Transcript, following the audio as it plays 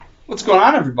What's going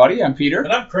on, everybody? I'm Peter.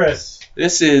 And I'm Chris.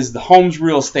 This is the Homes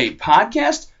Real Estate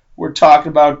Podcast. We're talking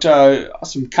about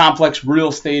some complex real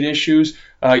estate issues.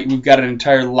 We've got an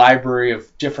entire library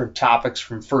of different topics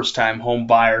from first-time home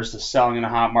buyers to selling in a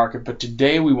hot market. But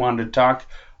today we wanted to talk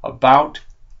about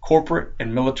corporate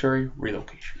and military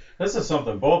relocation. This is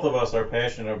something both of us are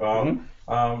passionate about.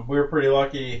 Mm-hmm. We were pretty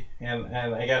lucky, and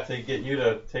I got to get you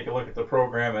to take a look at the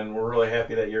program, and we're really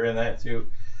happy that you're in that too.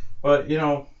 But, you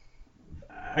know,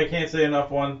 I can't say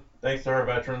enough, thanks to our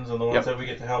veterans and the ones that we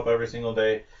get to help every single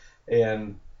day.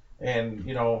 And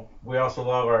you know, we also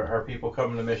love our people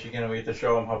coming to Michigan, and we get to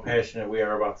show them how passionate we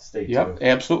are about the state too.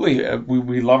 Absolutely.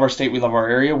 We love our state. We love our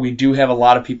area. We do have a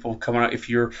lot of people coming out. If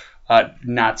you're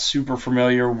not super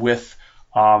familiar with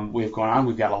what we have going on,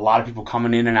 we've got a lot of people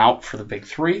coming in and out for the Big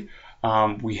Three.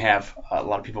 We have a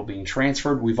lot of people being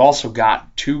transferred. We've also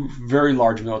got two very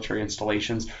large military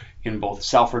installations in both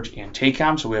Selfridge and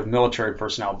Tacom, so we have military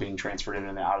personnel being transferred in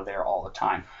and out of there all the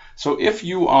time. So if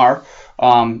you are,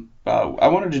 I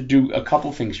wanted to do a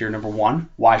couple things here. Number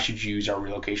one, why should you use our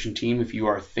relocation team if you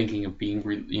are thinking of being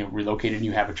relocated and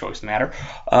you have a choice in the matter?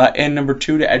 And number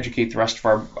two, to educate the rest of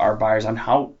our buyers on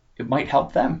how it might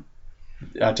help them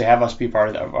to have us be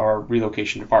part of our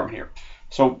relocation department here.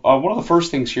 So one of the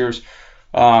first things here is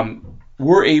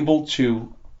we're able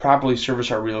to properly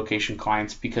service our relocation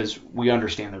clients because we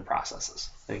understand their processes.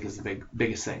 I think is the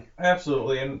biggest thing.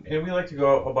 Absolutely, and we like to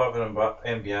go above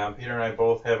and beyond. Peter and I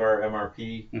both have our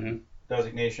MRP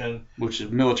designation, which is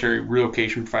Military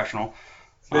Relocation Professional.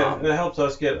 It helps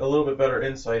us get a little bit better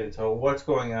insight into what's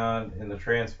going on in the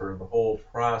transfer, the whole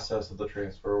process of the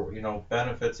transfer, you know,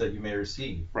 benefits that you may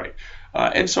receive. Right,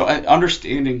 and so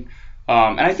understanding.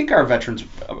 And I think our veterans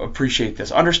appreciate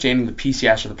this, understanding the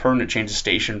PCS, or the permanent change of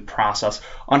station process,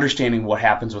 understanding what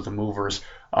happens with the movers.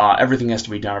 Everything has to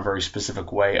be done a very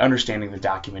specific way, understanding the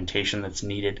documentation that's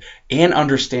needed, and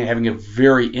having a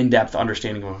very in-depth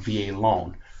understanding of a VA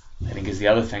loan, I think is the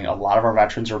other thing. A lot of our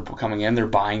veterans are coming in, they're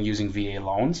buying using VA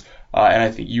loans, and I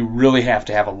think you really have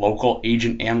to have a local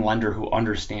agent and lender who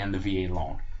understand the VA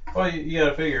loan. Well, you got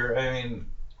to figure, I mean,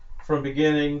 from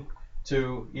beginning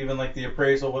to even like the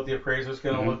appraisal, what the appraiser is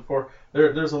going to look for.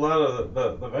 There's a lot of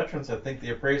the veterans that think the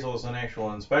appraisal is an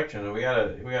actual inspection, and we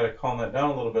gotta calm that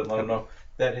down a little bit and let them know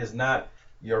that is not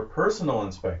your personal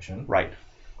inspection. Right.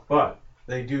 But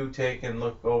they do take and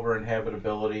look over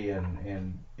inhabitability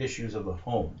and issues of the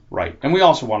home. Right. And we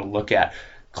also want to look at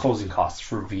closing costs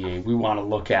for VA. We want to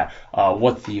look at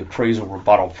what the appraisal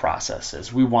rebuttal process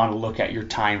is. We want to look at your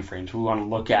time frames. We want to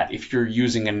look at if you're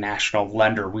using a national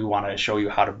lender, we want to show you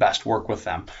how to best work with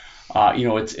them.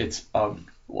 It's a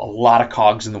lot of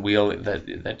cogs in the wheel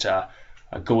that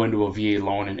go into a VA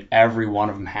loan, and every one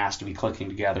of them has to be clicking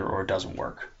together or it doesn't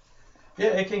work. Yeah,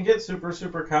 it can get super,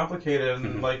 super complicated.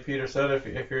 And like Peter said,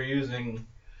 if you're using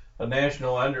a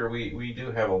national lender, we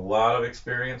do have a lot of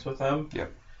experience with them.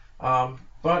 Yep.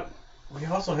 But we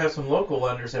also have some local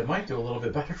lenders that might do a little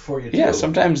bit better for you too. Yeah,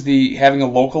 sometimes having a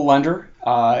local lender,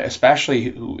 especially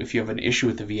if you have an issue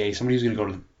with the VA, somebody who's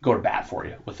going to go to bat for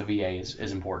you with the VA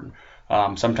is important.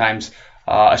 Sometimes,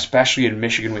 especially in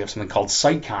Michigan, we have something called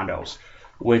site condos,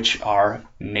 which are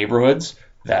neighborhoods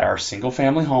that are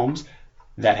single-family homes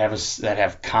that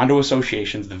have condo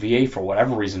associations. The VA, for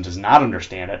whatever reason, does not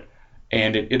understand it.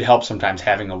 And it helps sometimes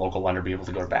having a local lender be able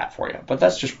to go to bat for you. But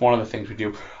that's just one of the things we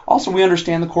do. Also, we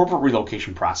understand the corporate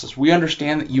relocation process. We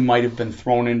understand that you might have been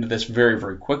thrown into this very,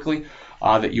 very quickly,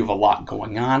 that you have a lot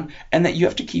going on, and that you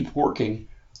have to keep working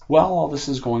while all this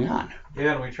is going on.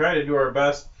 Yeah, and we try to do our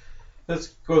best. This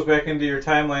goes back into your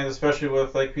timelines, especially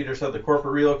with, like Peter said, the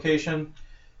corporate relocation.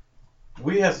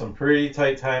 We have some pretty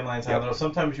tight timelines on those.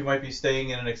 Sometimes you might be staying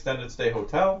in an extended stay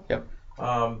hotel. Yep.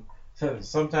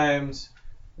 Sometimes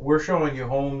we're showing you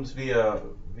homes via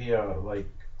like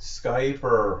Skype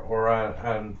or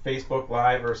on Facebook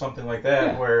Live or something like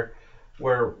that,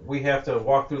 where we have to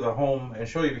walk through the home and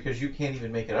show you because you can't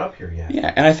even make it up here yet.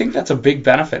 Yeah, and I think that's a big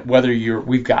benefit. Whether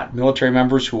we've got military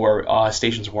members who are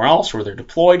stationed somewhere else or they're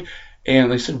deployed, and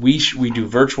like I said, we do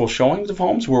virtual showings of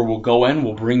homes where we'll go in,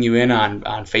 we'll bring you in on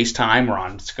FaceTime or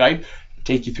on Skype,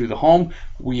 take you through the home.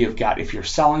 We have got, if you're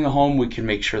selling a home, we can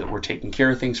make sure that we're taking care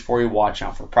of things for you, watching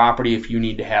out for the property. If you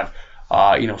need to have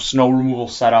snow removal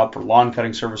set up or lawn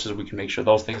cutting services, we can make sure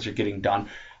those things are getting done.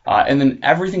 And then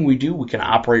everything we do, we can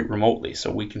operate remotely.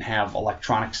 So we can have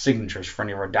electronic signatures for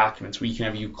any of our documents. We can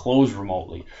have you close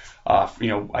remotely.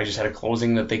 I just had a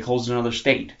closing that they closed in another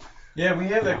state. Yeah, we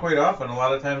have that quite often. A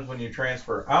lot of times when you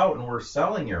transfer out and we're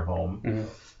selling your home,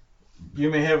 you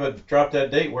may have a drop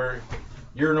dead date where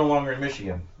you're no longer in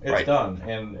Michigan. It's done.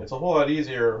 And it's a whole lot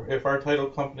easier if our title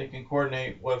company can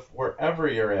coordinate with wherever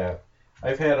you're at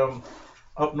I've had them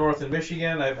up north in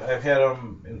Michigan. I've had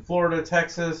them in Florida,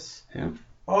 Texas,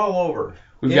 all over.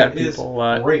 We've got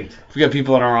people. Great. We've got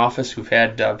people in our office who've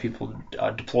had people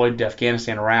deployed to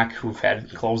Afghanistan, Iraq, who've had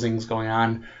closings going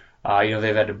on.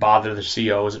 They've had to bother the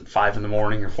COs at 5 in the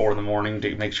morning or 4 in the morning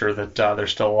to make sure that they're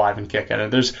still alive and kicking.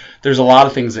 And there's a lot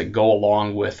of things that go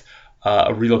along with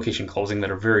a relocation closing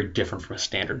that are very different from a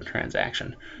standard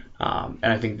transaction. And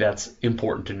I think that's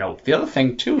important to note. The other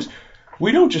thing, too, is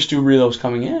we don't just do relos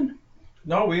coming in.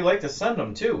 No, we like to send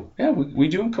them, too. Yeah, we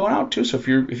do them going out, too. So if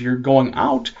you're going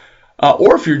out,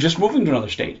 or if you're just moving to another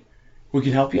state, we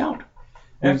can help you out.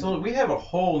 Absolutely. We have a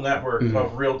whole network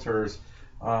of realtors.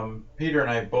 Peter and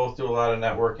I both do a lot of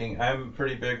networking. I'm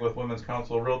pretty big with Women's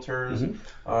Council Realtors.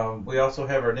 We also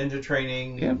have our Ninja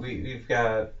training. Yeah. We've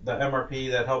got the MRP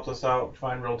that helps us out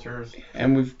find realtors.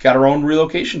 And we've got our own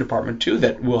relocation department, too,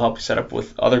 that will help you set up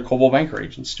with other Coldwell Banker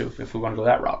agents, too, if we want to go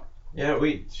that route. Yeah,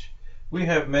 we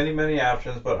have many, many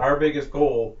options, but our biggest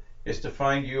goal is to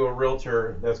find you a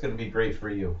realtor that's going to be great for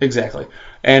you. Exactly.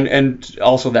 And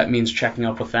also that means checking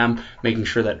up with them, making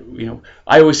sure that,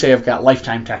 I always say I've got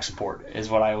lifetime tech support is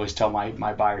what I always tell my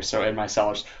buyers and my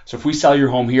sellers. So if we sell your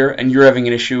home here and you're having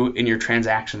an issue in your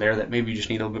transaction there that maybe you just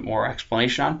need a little bit more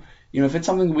explanation on, if it's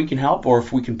something that we can help or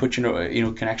if we can put you in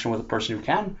a connection with a person who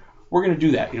can, we're going to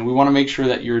do that. We want to make sure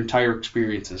that your entire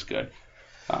experience is good.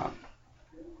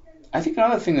 I think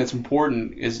another thing that's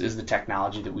important is the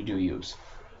technology that we do use.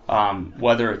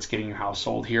 Whether it's getting your house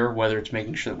sold here, whether it's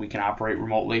making sure that we can operate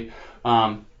remotely.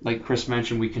 Like Chris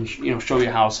mentioned, we can show you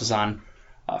houses on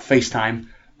FaceTime,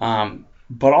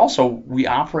 but also we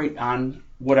operate on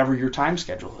whatever your time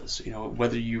schedule is.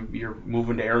 Whether you're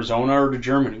moving to Arizona or to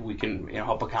Germany, we can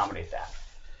help accommodate that.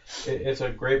 It's a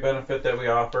great benefit that we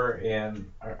offer, and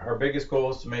our biggest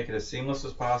goal is to make it as seamless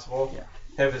as possible. Yeah.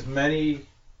 Have as many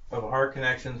of our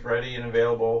connections ready and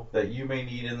available that you may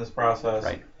need in this process.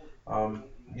 Right.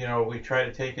 We try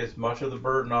to take as much of the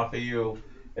burden off of you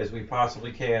as we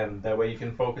possibly can. That way you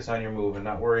can focus on your move and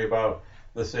not worry about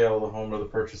the sale of the home or the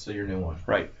purchase of your new one.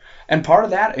 Right. And part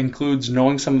of that includes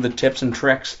knowing some of the tips and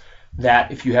tricks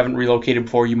that if you haven't relocated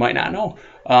before, you might not know.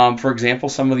 For example,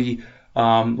 some of the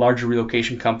larger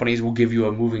relocation companies will give you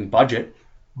a moving budget,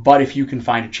 but if you can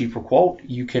find a cheaper quote,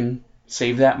 you can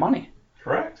save that money.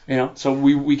 Correct. So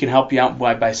we can help you out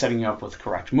by setting you up with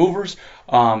correct movers.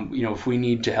 If we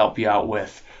need to help you out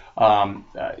with,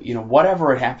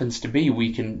 whatever it happens to be,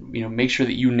 we can, make sure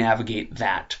that you navigate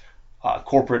that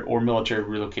corporate or military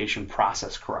relocation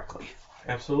process correctly.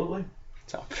 Absolutely.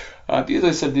 So, as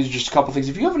I said, these are just a couple things.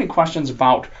 If you have any questions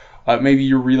about maybe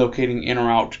you're relocating in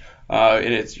or out,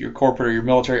 and it's your corporate or your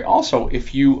military. Also,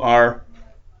 if you are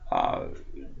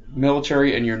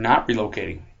military and you're not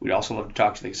relocating, we'd also love to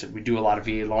talk to you. Like I said, we do a lot of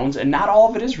VA loans, and not all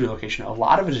of it is relocation. A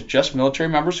lot of it is just military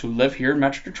members who live here in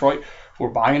Metro Detroit who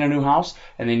are buying a new house,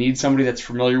 and they need somebody that's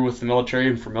familiar with the military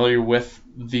and familiar with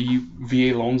the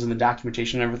VA loans and the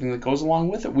documentation and everything that goes along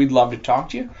with it. We'd love to talk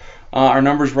to you. Our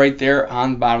number's right there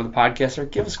on the bottom of the podcast. Or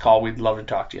give us a call. We'd love to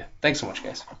talk to you. Thanks so much,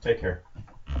 guys. Take care.